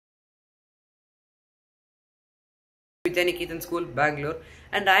Vidyaniketan School, Bangalore,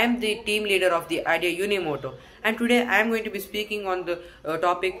 and I am the team leader of the idea Uni Moto. And today I am going to be speaking on the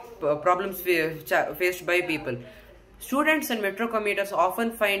topic problems faced by people. Students and metro commuters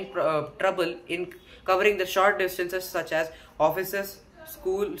often find trouble in covering the short distances such as offices,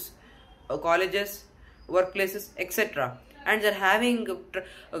 schools, colleges, workplaces, etc. And they're having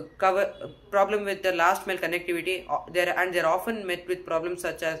problem with the last mile connectivity. They're often met with problems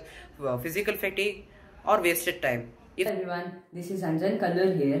such as physical fatigue or wasted time. Hello everyone, this is Anjan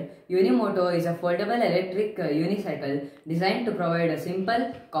Kallur here. Unimoto is a foldable electric unicycle designed to provide a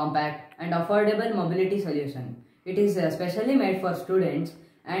simple, compact and affordable mobility solution. It is specially made for students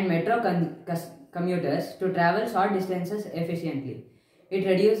and metro commuters to travel short distances efficiently. It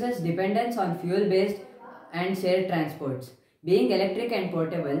reduces dependence on fuel-based and shared transports. Being electric and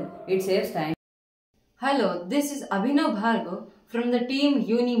portable, it saves time. Hello, this is Abhinav Bhargav from the team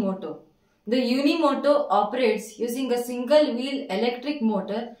Uni Moto. The Uni Moto operates using a single-wheel electric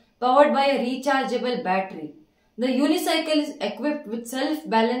motor powered by a rechargeable battery. The Unicycle is equipped with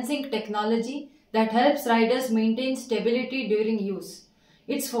self-balancing technology that helps riders maintain stability during use.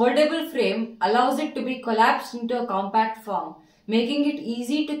 Its foldable frame allows it to be collapsed into a compact form, making it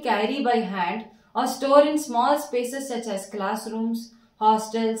easy to carry by hand or store in small spaces such as classrooms,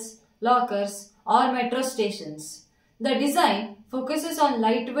 hostels, lockers, or metro stations. The design focuses on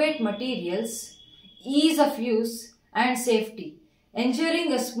lightweight materials, ease of use, and safety,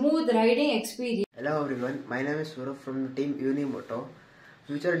 ensuring a smooth riding experience. Hello everyone, my name is Swarup from the team Uni Moto.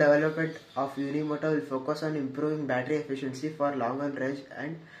 Future development of Unimoto will focus on improving battery efficiency for longer range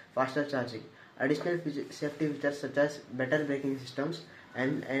and faster charging. Additional safety features such as better braking systems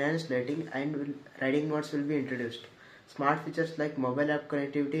and enhanced lighting and riding modes will be introduced. Smart features like mobile app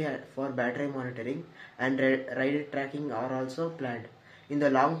connectivity for battery monitoring and rider tracking are also planned. In the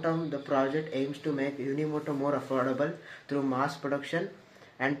long term, the project aims to make Unimoto more affordable through mass production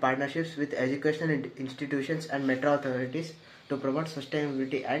and partnerships with educational institutions and metro authorities to promote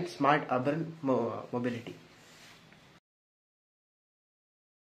sustainability and smart urban mobility.